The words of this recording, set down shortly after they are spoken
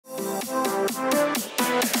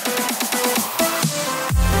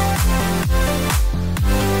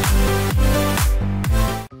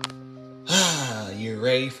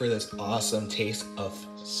for this awesome taste of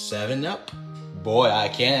 7-Up. Boy, I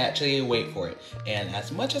can't actually wait for it. And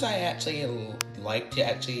as much as I actually like to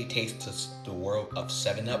actually taste the world of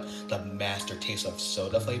 7-Up, the master taste of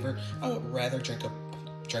soda flavor, I would rather drink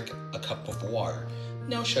a cup of water.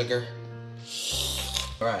 No sugar.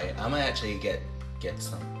 Alright, I'm gonna actually get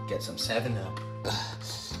some 7-Up.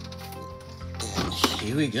 And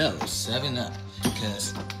here we go, 7-Up.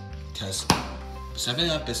 Because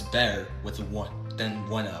 7-Up is better with than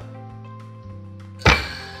 1-Up.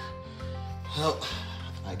 Well,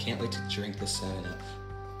 I can't wait to drink the 7-Up.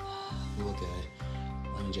 Look at it.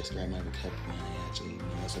 Let me just grab my cup when I actually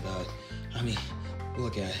knows about it. I mean,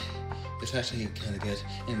 look at it. It's actually kind of good.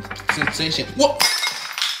 And sensation. Whoa!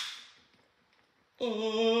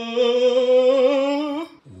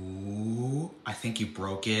 Ooh, I think you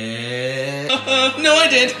broke it. No, I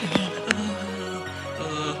didn't.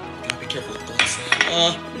 Gotta be careful with glass.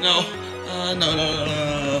 No. No.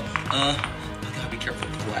 I gotta be careful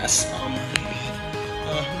with glass.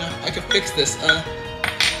 No, I can fix this.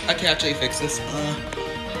 I can actually fix this.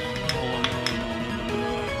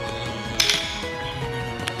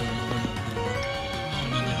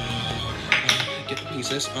 Get the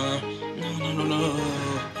pieces. No.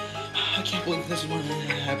 I can't believe this is what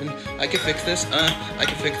happened. I can fix this. I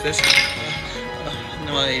can fix this.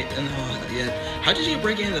 No, yet. How did you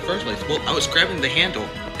break it in the first place? Well, I was grabbing the handle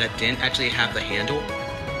that didn't actually have the handle.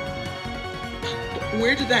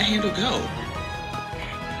 Where did that handle go?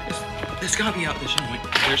 It's gotta be out this way.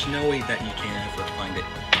 There's no way that you can ever find it.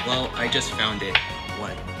 Well, I just found it.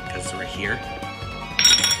 What? Because we're here?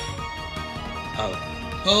 Oh.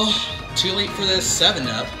 Oh, too late for this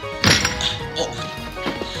 7-Up. Oh.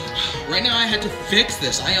 Right now I had to fix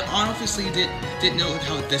this. I obviously didn't know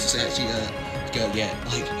how this is actually go yet.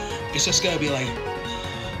 Like, it's just gotta be like,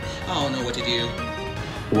 I don't know what to do.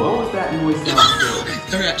 What was that noise sound?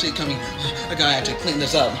 They're actually coming. I gotta actually clean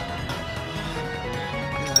this up.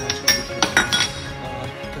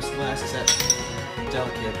 Because glass is that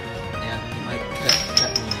delicate and it might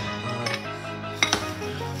cut me.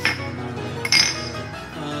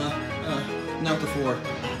 Not the floor.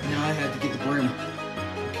 Now I had to get the broom.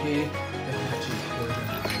 Okay.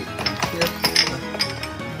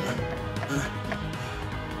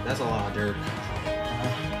 That's a lot of dirt.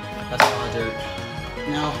 That's a lot of dirt.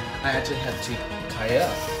 Now I actually have to tie it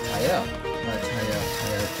up. Tie up.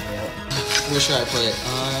 Where should I put it?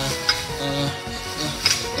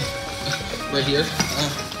 Right here.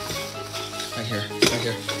 Right here.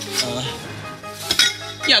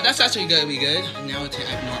 Yeah, that's actually gonna be good. Now it's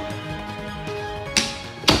abnormal.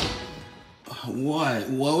 What?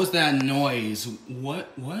 What was that noise?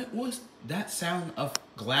 What was that sound of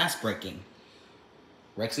glass breaking?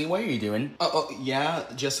 Rexy, what are you doing? Oh, yeah,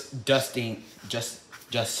 just dusting, just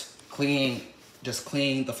cleaning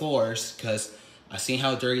the floors, because I see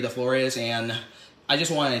how dirty the floor is, and I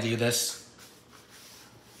just want to do this.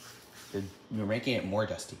 You're making it more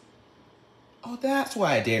dusty. Oh, that's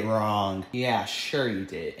why I did wrong. Yeah, sure you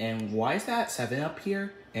did. And why is that 7-Up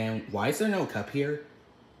here? And why is there no cup here?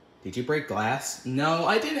 Did you break glass? No,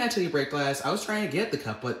 I didn't actually break glass. I was trying to get the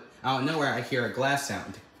cup, but out of nowhere I hear a glass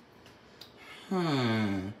sound.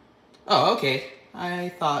 Oh, okay. I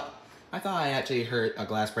thought I actually heard a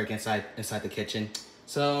glass break inside the kitchen.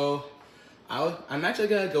 So I'm actually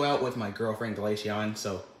gonna go out with my girlfriend Glacian,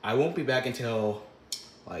 so I won't be back until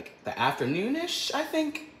like the afternoon-ish, I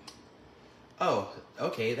think. Oh,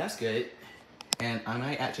 okay, that's good. And I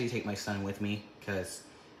might actually take my son with me, because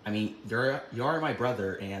I mean you're my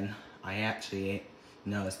brother, and I actually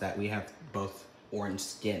noticed that we have both orange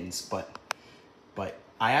skins, but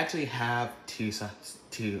I actually have two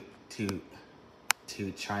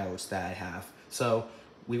childs that I have. So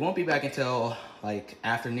we won't be back until like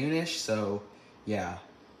afternoonish, so yeah.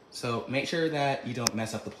 So make sure that you don't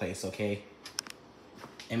mess up the place, okay?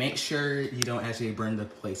 And make sure you don't actually burn the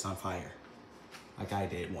place on fire, like I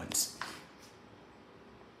did once.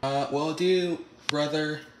 Will do,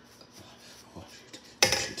 brother. Oh,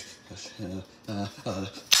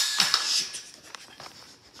 shoot.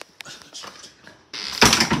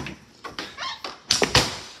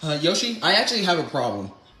 Yoshi, I actually have a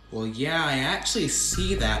problem. Well, yeah, I actually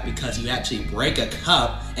see that because you actually break a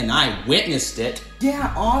cup and I witnessed it.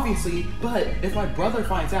 Yeah, obviously, but if my brother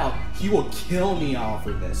finds out, he will kill me all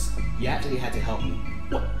for this. You actually had to help me.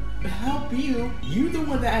 What? Help you? You the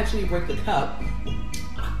one that actually broke the cup.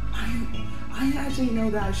 I actually know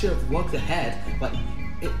that I should have looked ahead, but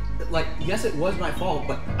yes, it was my fault,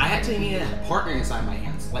 but I actually needed a partner inside my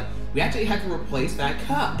hands. Like, we actually had to replace that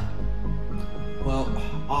cup. Well,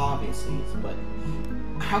 obviously, but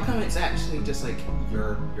how come it's actually just like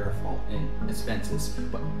your fault in expenses?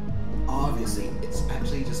 But obviously, it's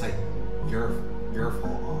actually just like your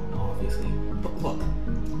fault, obviously. But look,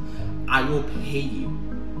 I will pay you.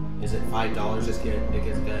 Is it $5? It's gonna be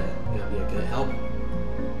a good help.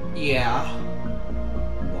 Yeah.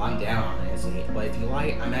 Well, I'm down on it, isn't it? But if you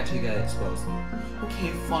like, I'm actually gonna expose you.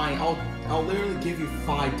 Okay, fine. I'll literally give you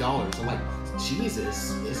 $5. I'm like,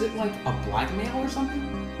 Jesus, is it like a blackmail or something?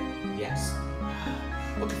 Yes.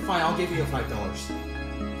 Okay, fine. I'll give you $5.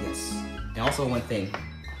 Yes. And also one thing.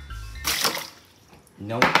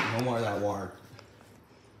 No more of that water.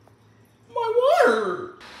 My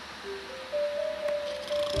water.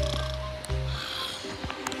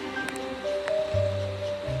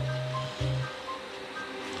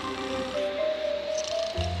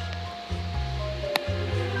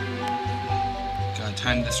 Gotta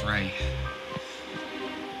time this right.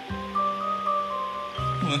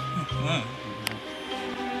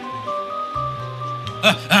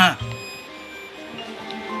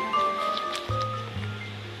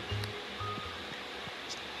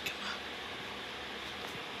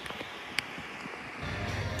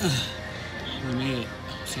 We made it.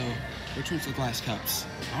 So, which one's the glass cups?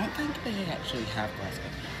 I don't think they actually have glass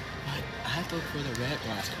cups. But I have to look for the red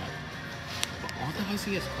glass cup. But all that I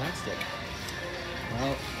see is plastic.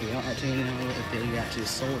 Well, we don't actually know if they actually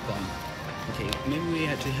sold them. Okay, maybe we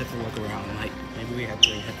actually have to look around. Like, maybe we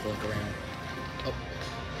actually have to look around. Oh,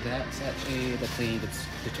 that's actually the clean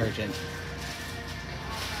detergent.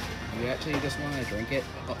 You actually just want to drink it?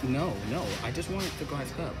 Oh, no, I just want the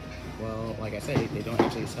glass cup. Well, like I said, they don't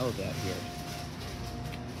actually sell that here.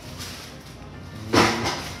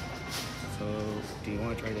 So, do you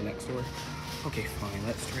want to try the next store? Okay, fine,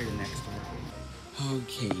 let's try the next store.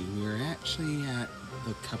 Okay, we're actually at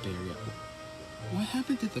the cup area. What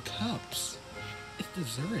happened to the cups? It's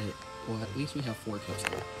deserted. Well, at least we have 4 cups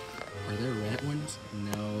now. Are there red ones?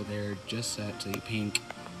 No, they're just actually pink,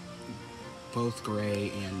 both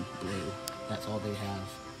gray and blue. That's all they have.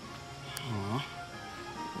 Huh.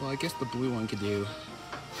 Well, I guess the blue one could do.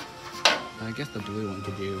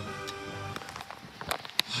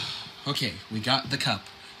 Okay, we got the cup.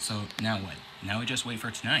 So now what? Now we just wait for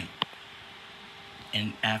tonight.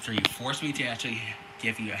 And after you forced me to actually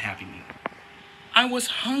give you a Happy Meal. I was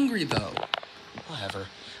hungry though. Whatever.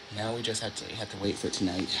 Now we just have to wait for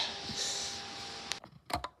tonight.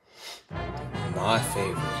 My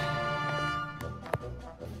favorite.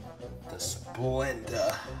 The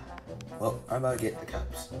Splenda. Well, I'm about to get the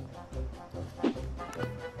cups.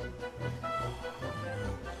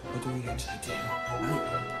 What do we actually do?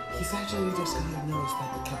 He's actually just gonna notice that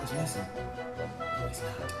the cup is missing. No, he's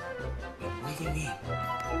not. Wait, what do you mean?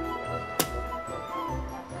 Oh,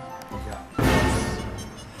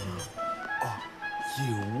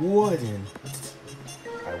 you wouldn't.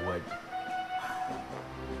 I would.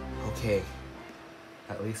 Okay.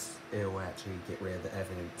 At least it will actually get rid of the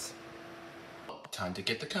evidence. Time to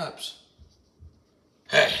get the cups.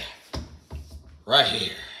 Hey, right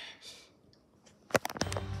here.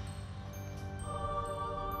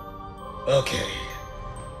 Okay,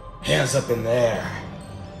 hands up in there.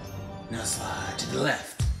 Now slide to the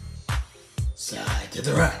left. Slide to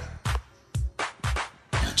the right.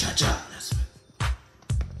 Now cha-cha.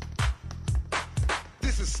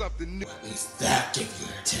 This is something new. At least that gave you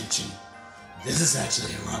attention. This is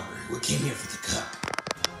actually a robbery. We came here for the cup.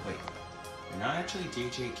 Wait, you're not actually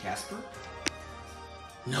DJ Casper?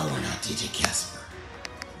 No, we're not DJ Casper.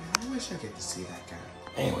 I wish I could see that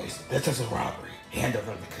guy. Anyways, this is a robbery. Hand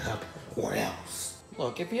over the cup or else.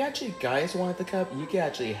 Look, if you actually guys wanted the cup, you can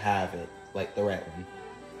actually have it. Like the red one.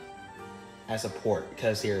 As a port,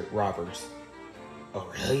 because you're robbers. Oh,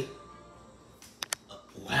 really?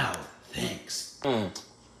 Wow, thanks.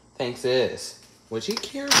 Thanks is. Would you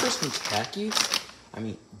care for some khakis? I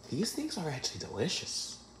mean, these things are actually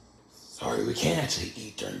delicious. Sorry, we can't actually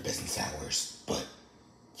eat during business hours, but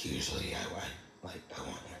usually I want one.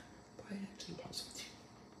 But I actually want some too.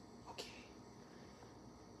 Okay.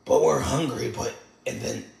 But we're hungry, and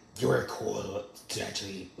then you were cool to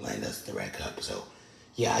actually lend us the red cup, so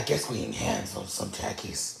yeah, I guess we can handle some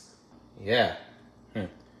khakis. Yeah.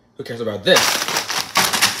 Who cares about this?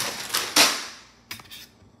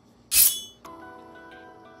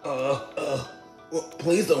 Well,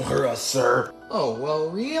 please don't hurt us, sir. Oh, well,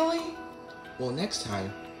 really? Well, next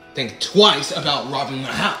time, think twice about robbing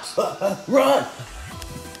my house. Run!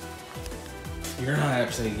 You're not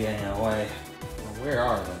actually getting away. Well, where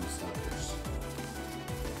are them suckers?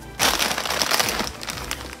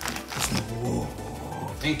 Whoa.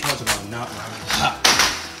 Think twice about not robbing the house.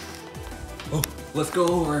 Oh, let's go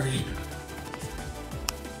over here.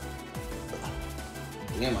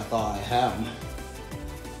 Damn, I thought I had him.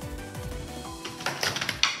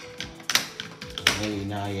 Maybe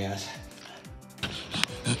not yet.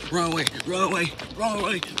 Run away, run away, run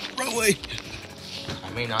away, run away. I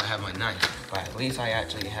may not have my knife, but at least I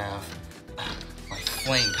actually have my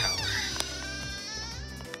flame power.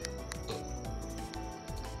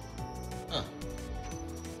 Huh.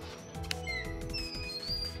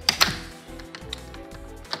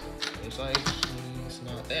 Looks like he's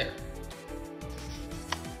not there.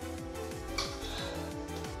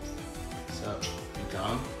 So, you got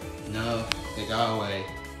him? No, they got away.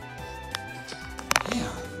 Damn,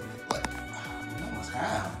 what? We almost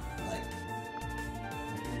have. Like,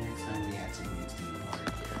 maybe next time we actually need to be more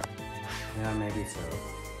here. Yeah, maybe so.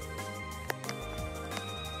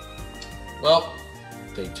 Well,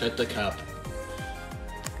 they took the cup.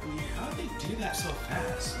 I mean, how did they do that so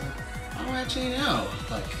fast? Like, I don't actually know.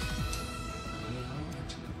 Like, I don't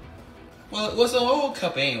actually know. Well, it was an old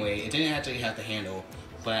cup anyway. It didn't actually have the handle.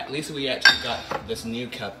 But at least we actually got this new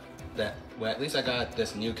cup that, well, at least I got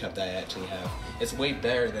this new cup that I actually have. It's way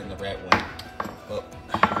better than the red one. Well,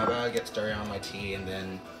 how about I get started on my tea and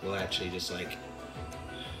then we'll actually just like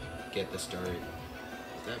get this started.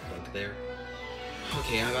 Is that bug there?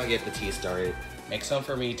 Okay, I'm gonna get the tea started. Make some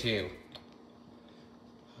for me too.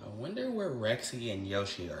 I wonder where Rexy and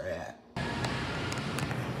Yoshi are at.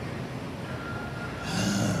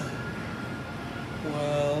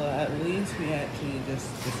 Well, at least we actually just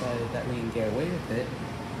decided that we can get away with it.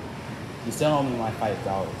 You still owe me my $5.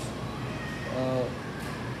 Well,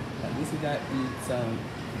 at least we got you some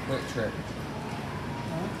quick trip.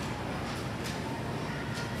 Huh?